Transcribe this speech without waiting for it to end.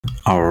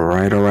All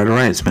right.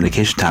 It's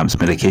medication time.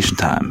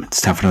 It's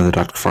time for another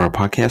Dr. Kavarga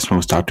podcast. My name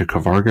is Dr.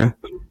 Kavarga.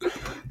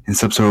 In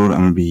this episode, I'm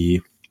going to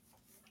be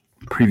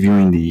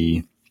previewing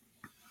the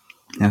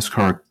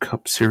NASCAR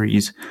Cup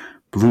Series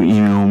Blue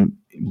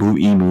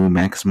Emu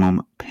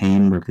Maximum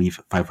Pain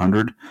Relief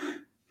 500. It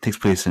takes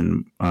place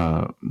in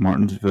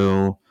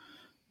Martinsville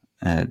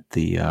at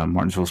the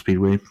Martinsville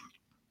Speedway.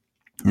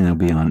 And it'll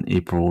be on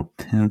April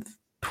 10th,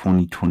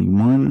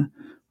 2021,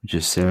 which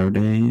is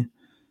Saturday.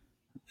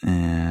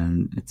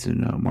 And it's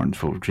in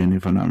Martinsville, Virginia,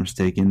 if I'm not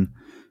mistaken.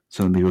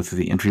 So let me go through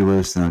the entry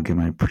list, and I'll give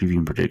my preview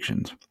and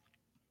predictions.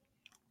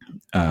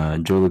 Joe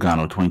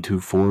Logano, 22,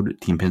 Ford,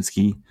 Team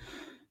Penske.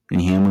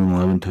 Denny Hamlin,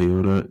 11,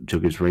 Toyota, Joe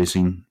Gibbs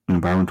Racing.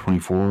 Byron,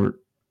 24,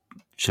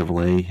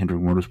 Chevrolet, Hendrick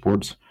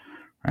Motorsports.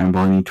 Ryan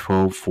Blaney,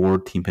 12,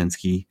 Ford, Team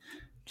Penske.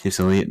 Chase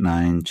Elliott,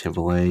 9,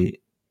 Chevrolet,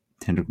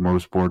 Hendrick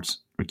Motorsports.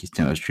 Ricky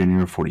Stenhouse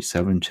Jr.,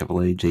 47,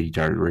 Chevrolet, JD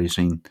Daugherty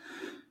Racing.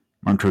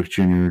 Martin Truex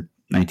Jr.,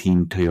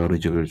 19, Toyota,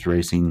 Joe Gibbs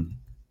Racing.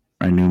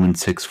 Ryan Newman,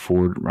 6,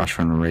 Ford, Roush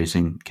Fenway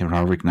Racing. Kevin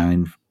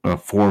Harvick,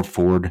 4,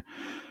 Ford,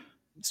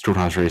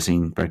 Stewart-Haas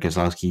Racing. Brad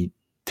Keselowski,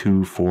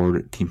 2,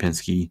 Ford, Team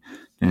Penske.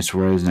 Dennis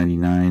Suarez,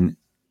 99,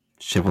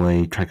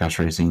 Chevrolet, Trackhouse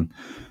Racing.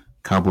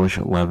 Kyle Busch,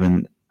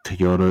 11,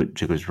 Toyota,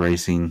 Joe Gibbs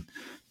Racing.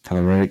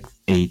 Tyler Reddick,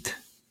 8,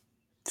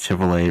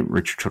 Chevrolet,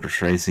 Richard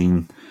Childress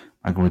Racing.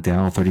 Michael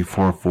McDowell,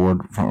 34, Ford,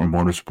 Frontline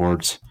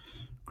Motorsports.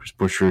 Chris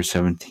Buescher,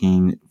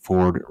 17,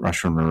 Ford, Roush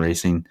Fenway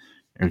Racing.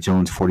 Eric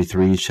Jones,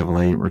 43,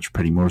 Chevrolet, Richard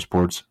Petty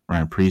Motorsports.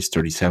 Ryan Preece,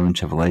 37,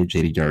 Chevrolet,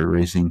 JD Daugherty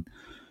Racing.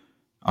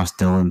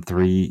 Austin Dillon,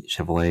 3,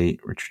 Chevrolet,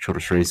 Richard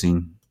Childress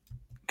Racing.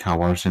 Kyle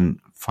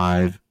Larson,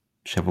 5,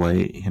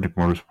 Chevrolet, Hendrick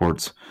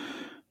Motorsports.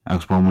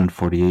 Alex Bowman,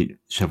 48,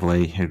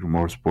 Chevrolet, Hendrick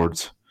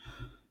Motorsports.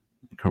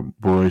 Kurt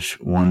Busch,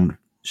 1,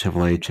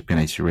 Chevrolet, Chip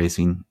Ganassi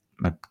Racing.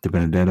 Matt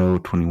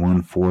DiBenedetto,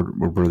 21, Ford,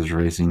 Wood Brothers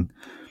Racing.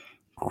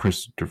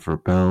 Christopher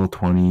Bell,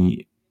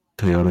 20,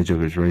 Toyota, Joe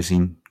Gibbs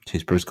Racing.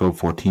 Chase Briscoe,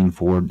 14,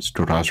 Ford,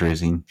 Stewart-Haas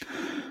Racing.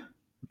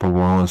 Bubba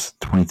Wallace,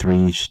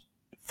 23,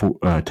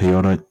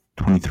 Toyota,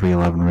 23,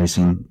 11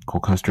 Racing. Cole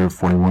Custer,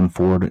 41,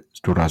 Ford,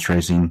 Stewart-Haas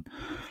Racing.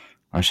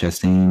 Ross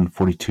Chastain,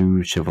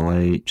 42,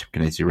 Chevrolet, Chip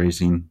Ganassi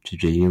Racing.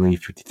 TJ Ely,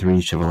 53,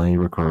 Chevrolet,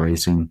 Rickard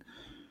Racing.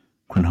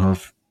 Quinn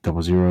Houff,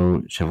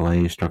 00,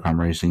 Chevrolet, Starcom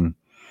Racing.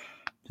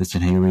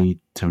 Justin Haley,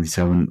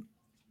 77,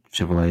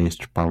 Chevrolet,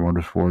 Spark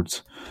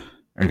Motorsports.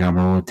 Eric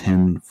Almirola,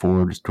 10,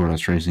 Ford,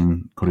 Stewart-Haas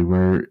Racing. Cody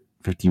Ware,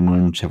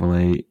 51,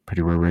 Chevrolet,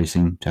 Petty Road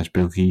Racing. Josh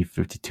Bielke,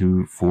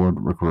 52, Ford,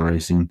 Rickard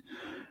Racing.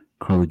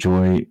 Carla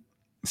Joy,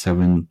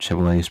 7,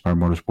 Chevrolet, Spark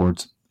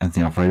Motorsports.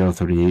 Anthony Alfredo,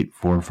 38,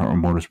 Ford,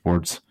 Frontline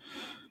Motorsports.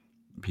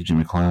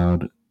 PJ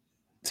McLeod,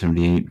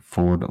 78,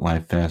 Ford,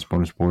 Live Fast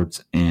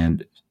Motorsports.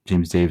 And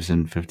James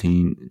Davison,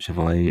 15,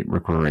 Chevrolet,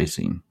 Rickard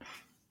Racing.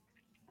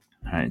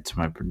 All right, so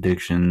my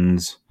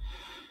predictions.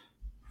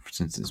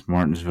 Since it's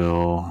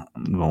Martinsville,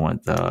 I'm going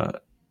with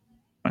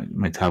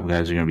my top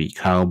guys are going to be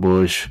Kyle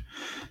Busch,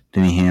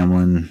 Denny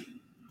Hamlin.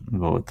 I'll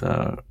go with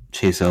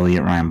Chase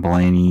Elliott, Ryan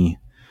Blaney,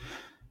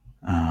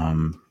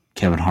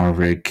 Kevin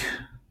Harvick,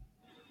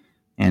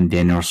 and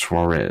Daniel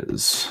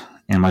Suarez,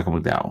 and Michael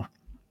McDowell.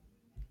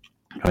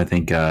 I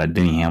think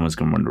Denny Hamlin's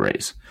going to win the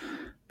race.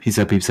 Peace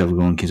out, peeps. Have a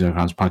good one.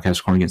 Kids.com's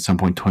podcast going at some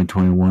point in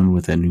 2021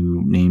 with a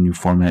new name, new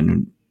format,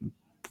 new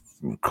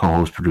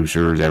co-host,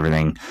 producers,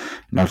 everything.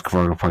 Dr.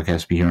 Kavarga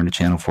podcast be here on the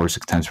channel 4 to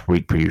 6 times per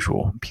week per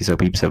usual. Peace out,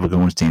 peeps. Have a good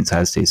one. Stay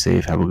inside, stay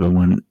safe. Have a good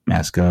one.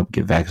 Mask up,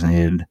 get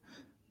vaccinated,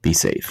 be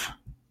safe.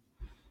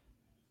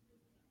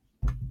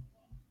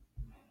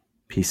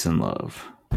 Peace and love.